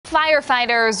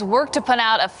Firefighters worked to put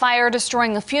out a fire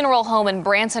destroying a funeral home in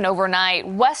Branson overnight.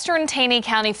 Western Taney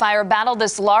County Fire battled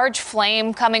this large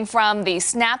flame coming from the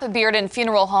Snap Bearden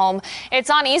Funeral Home. It's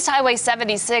on East Highway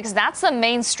 76. That's the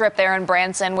main strip there in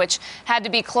Branson, which had to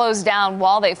be closed down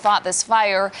while they fought this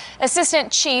fire.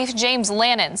 Assistant Chief James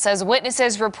Lannon says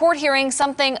witnesses report hearing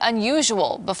something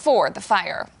unusual before the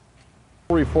fire.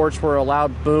 Reports were a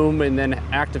loud boom and then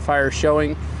active fire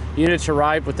showing. Units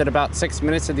arrived within about 6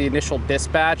 minutes of the initial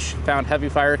dispatch, found heavy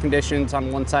fire conditions on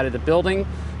one side of the building,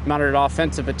 mounted an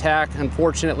offensive attack.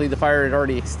 Unfortunately, the fire had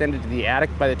already extended to the attic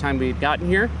by the time we had gotten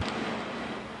here.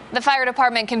 The fire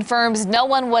department confirms no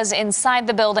one was inside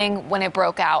the building when it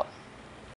broke out.